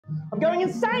I'm going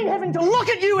insane having to look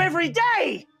at you every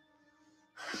day!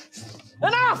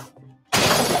 Enough!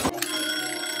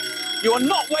 You are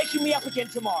not waking me up again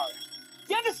tomorrow.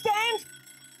 Do you understand?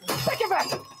 I'm sick of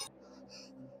it!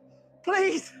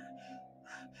 Please,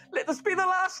 let this be the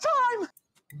last time!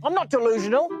 I'm not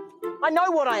delusional. I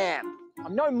know what I am.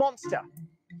 I'm no monster.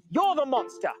 You're the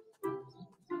monster.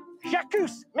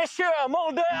 J'accuse, Monsieur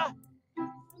Mulder!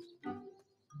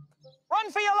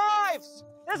 Run for your lives!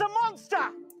 There's a monster!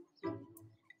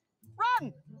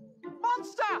 Run!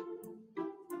 Monster!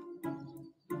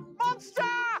 Monster!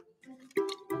 Do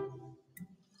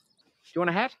you want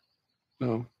a hat?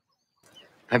 No.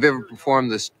 Have you ever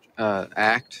performed this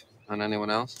act on anyone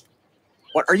else?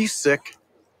 What, are you sick?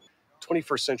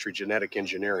 21st century genetic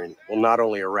engineering will not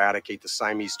only eradicate the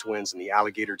Siamese twins and the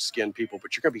alligator-skinned people,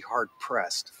 but you're going to be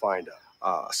hard-pressed to find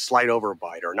a slight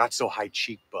overbite or not so high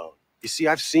cheekbone. You see,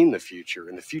 I've seen the future,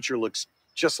 and the future looks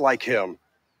just like him.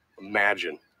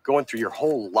 Imagine going through your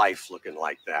whole life looking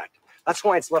like that. That's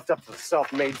why it's left up to the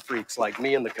self-made freaks like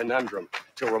me and the Conundrum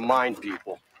to remind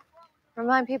people.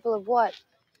 Remind people of what?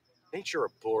 Nature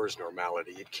abhors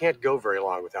normality. It can't go very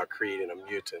long without creating a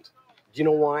mutant. Do you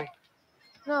know why?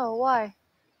 No, why?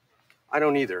 I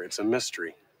don't either. It's a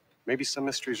mystery. Maybe some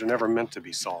mysteries are never meant to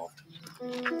be solved.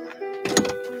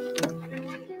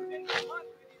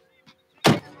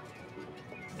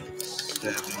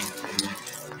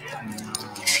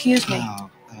 Excuse me.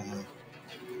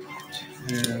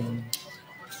 10,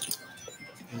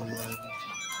 11.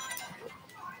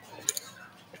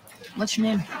 What's your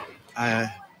name?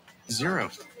 0.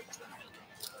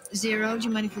 Zero. Do you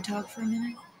mind if we talk for a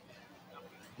minute?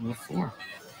 What for?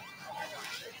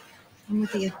 I'm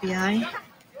with the FBI.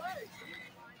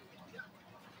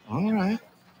 All right.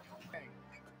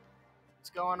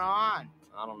 What's going on?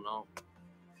 I don't know.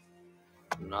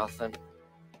 Nothing.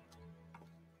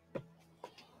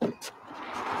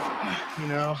 You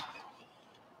know,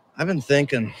 I've been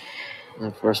thinking.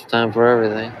 The first time for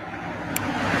everything.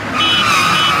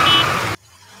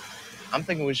 I'm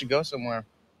thinking we should go somewhere.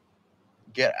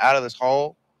 Get out of this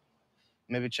hole.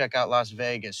 Maybe check out Las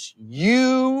Vegas.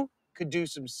 You could do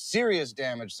some serious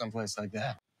damage someplace like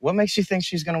that. What makes you think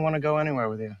she's gonna want to go anywhere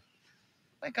with you?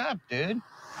 Wake up, dude.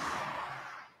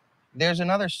 There's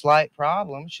another slight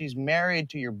problem. She's married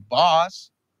to your boss.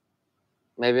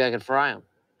 Maybe I could fry him.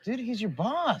 Dude, he's your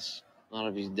boss. Not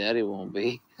if he's dead, he won't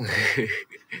be.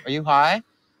 Are you high?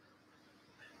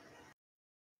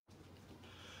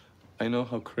 I know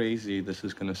how crazy this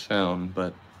is gonna sound,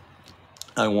 but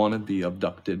I want to be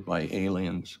abducted by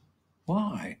aliens.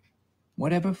 Why?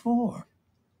 Whatever for?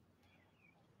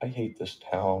 I hate this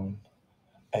town.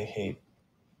 I hate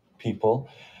people.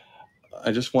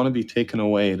 I just want to be taken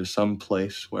away to some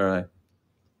place where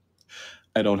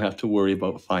I don't have to worry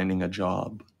about finding a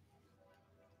job.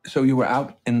 So you were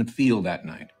out in the field that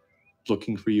night?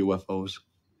 Looking for UFOs.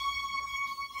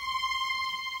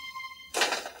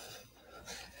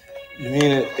 You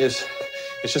mean it's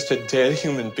just a dead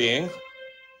human being?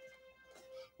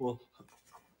 Well,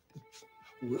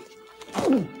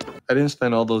 I didn't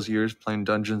spend all those years playing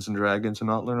Dungeons and Dragons and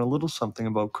not learn a little something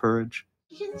about courage.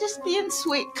 He's just being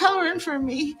sweet, covering for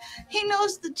me. He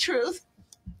knows the truth.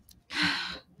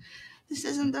 This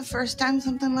isn't the first time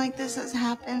something like this has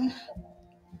happened.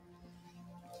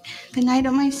 The night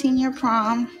of my senior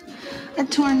prom, a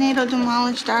tornado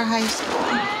demolished our high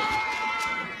school.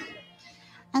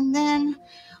 And then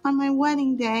on my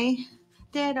wedding day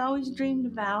I'd always dreamed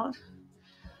about,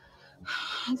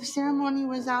 the ceremony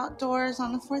was outdoors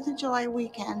on the 4th of July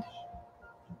weekend.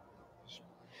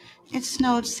 It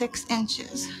snowed 6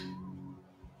 inches.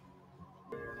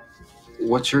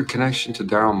 What's your connection to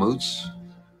Daryl Moots?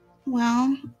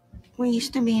 Well, we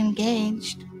used to be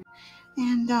engaged.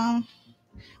 And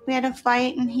we had a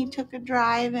fight and he took a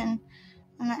drive and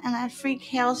that freak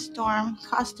hailstorm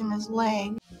cost him his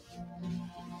leg.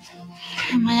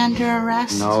 Am I under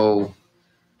arrest? No.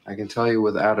 I can tell you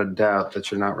without a doubt that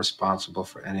you're not responsible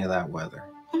for any of that weather.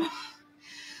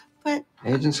 But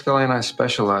Agent Scully and I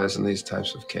specialize in these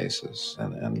types of cases.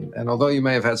 And although you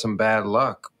may have had some bad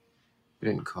luck, you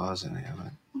didn't cause any of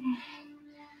it.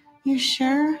 you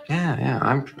sure? Yeah,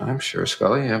 I'm sure,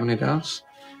 Scully. You have any doubts?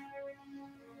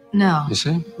 No. You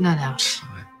see? No doubts.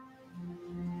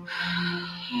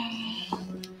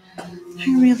 I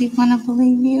really want to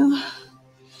believe you.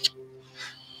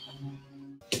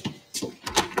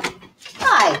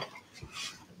 Hi.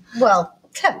 Well,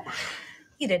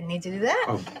 you didn't need to do that.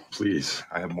 Oh, please.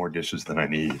 I have more dishes than I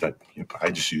need.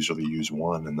 I just usually use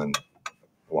one and then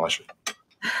wash it.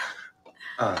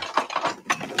 I'm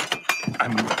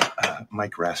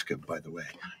Mike Raska, by the way.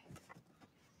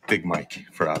 Big Mike,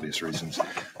 for obvious reasons.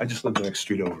 I just live the next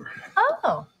street over.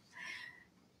 Oh.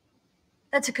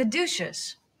 That's a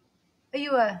caduceus. Are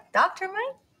you a doctor,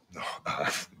 Mike? No,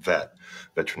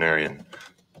 veterinarian.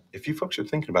 If you folks are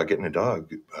thinking about getting a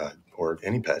dog or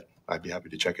any pet, I'd be happy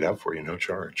to check it out for you, no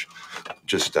charge.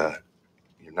 Just,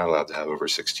 you're not allowed to have over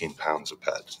 16 pounds of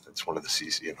pets. That's one of the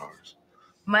CCNRs.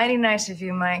 Mighty nice of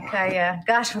you, Mike.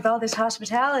 Gosh, with all this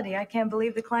hospitality, I can't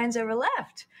believe the Kleins ever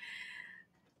left.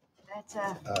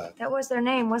 That was their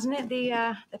name, wasn't it?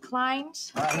 The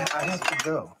Kleins? I have to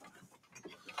go.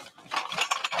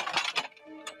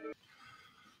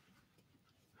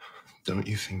 Don't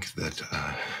you think that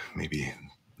maybe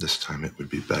this time it would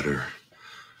be better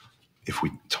if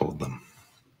we told them?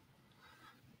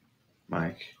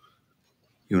 Mike,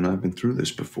 you and I have been through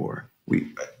this before.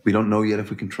 We don't know yet if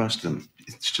we can trust them.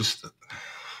 It's just that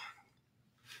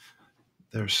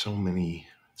there are so many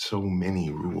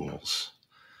rules.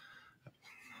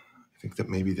 I think that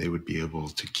maybe they would be able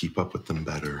to keep up with them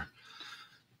better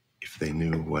if they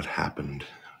knew what happened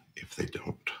if they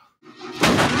don't.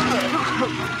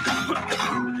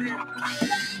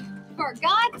 For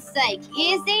God's sake,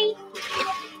 Izzy.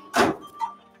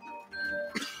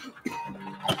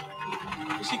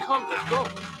 She come, let's go.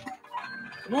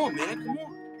 Come on, man, come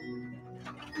on.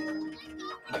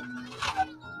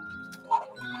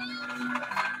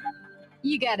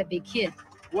 You gotta be kidding.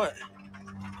 What?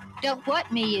 Don't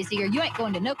what me, Izzy, or you ain't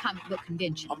going to no comic book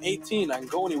convention. I'm 18, I can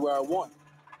go anywhere I want.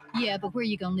 Yeah, but where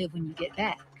you gonna live when you get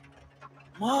back?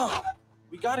 Mom,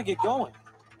 we gotta get going.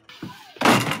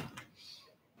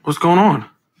 What's going on?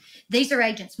 These are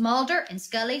Agents Mulder and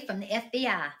Scully from the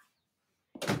FBI.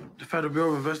 The Federal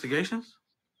Bureau of Investigations?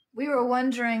 We were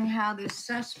wondering how this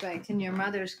suspect in your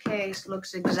mother's case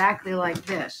looks exactly like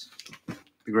this.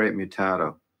 The Great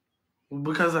Mutado.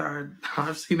 Because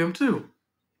I've seen him too.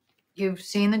 You've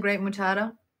seen the Great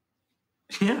Mutado?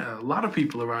 Yeah, a lot of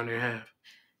people around here have.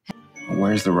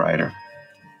 Where's the writer?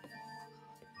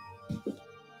 I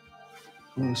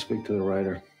want to speak to the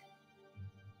writer.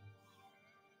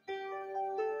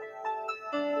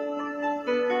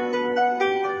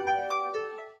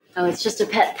 Oh, it's just a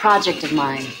pet project of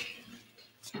mine.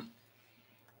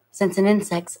 Since an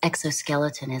insect's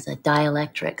exoskeleton is a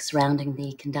dielectric surrounding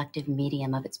the conductive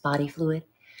medium of its body fluid,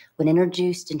 when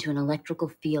introduced into an electrical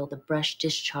field, the brush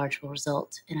discharge will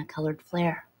result in a colored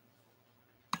flare.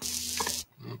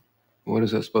 What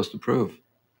is that supposed to prove?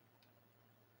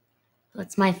 Well,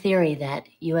 it's my theory that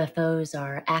UFOs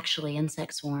are actually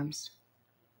insect swarms.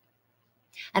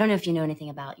 I don't know if you know anything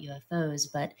about UFOs,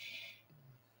 but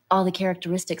all the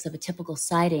characteristics of a typical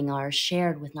sighting are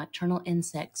shared with nocturnal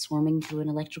insects swarming through an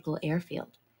electrical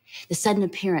airfield. The sudden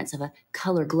appearance of a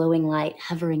color glowing light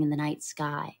hovering in the night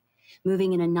sky,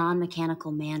 moving in a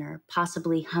non-mechanical manner,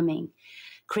 possibly humming,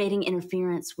 creating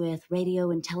interference with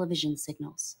radio and television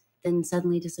signals, then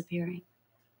suddenly disappearing.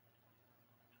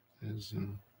 There's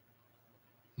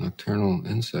nocturnal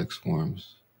insect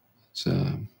swarms.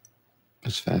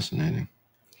 It's fascinating.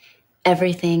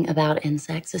 Everything about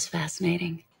insects is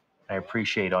fascinating. I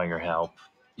appreciate all your help.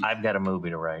 I've got a movie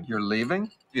to write. You're leaving?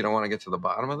 You don't want to get to the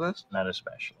bottom of this? Not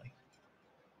especially.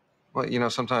 Well, you know,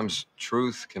 sometimes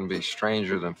truth can be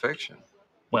stranger than fiction.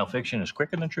 Well, fiction is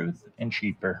quicker than truth and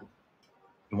cheaper.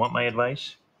 You want my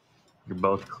advice? You're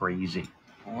both crazy.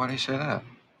 Why do you say that?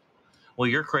 Well,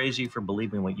 you're crazy for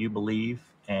believing what you believe,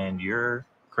 and you're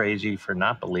crazy for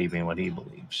not believing what he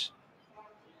believes.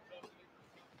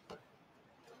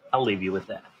 I'll leave you with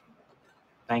that.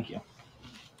 Thank you.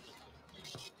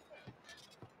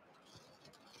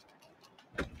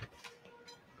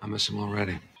 I miss him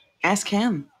already. Ask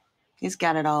him. He's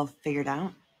got it all figured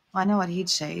out. Well, I know what he'd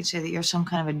say. He'd say that you're some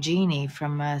kind of a genie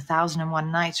from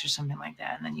 1001 Nights or something like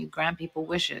that, and then you grant people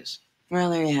wishes.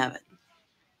 Well, there you have it.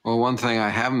 Well, one thing I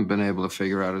haven't been able to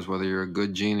figure out is whether you're a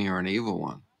good genie or an evil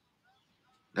one.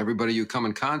 Everybody you come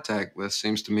in contact with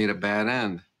seems to meet a bad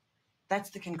end.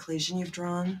 That's the conclusion you've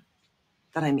drawn?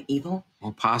 That I'm evil?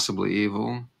 Well, possibly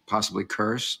evil, possibly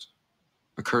cursed.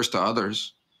 A curse to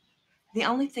others. The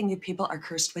only thing you people are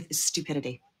cursed with is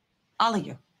stupidity. All of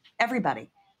you. Everybody.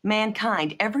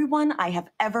 Mankind. Everyone I have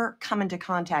ever come into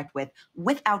contact with,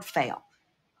 without fail.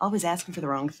 Always asking for the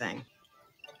wrong thing.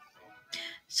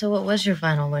 So what was your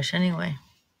final wish anyway?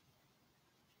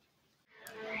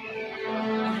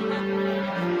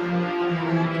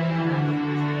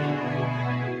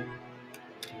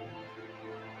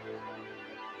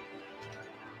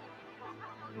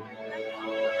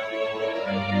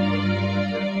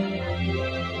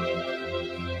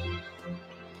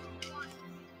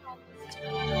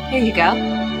 Here you go.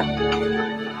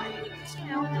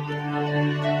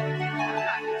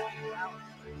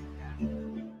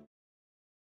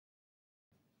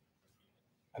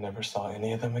 I never saw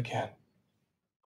any of them again.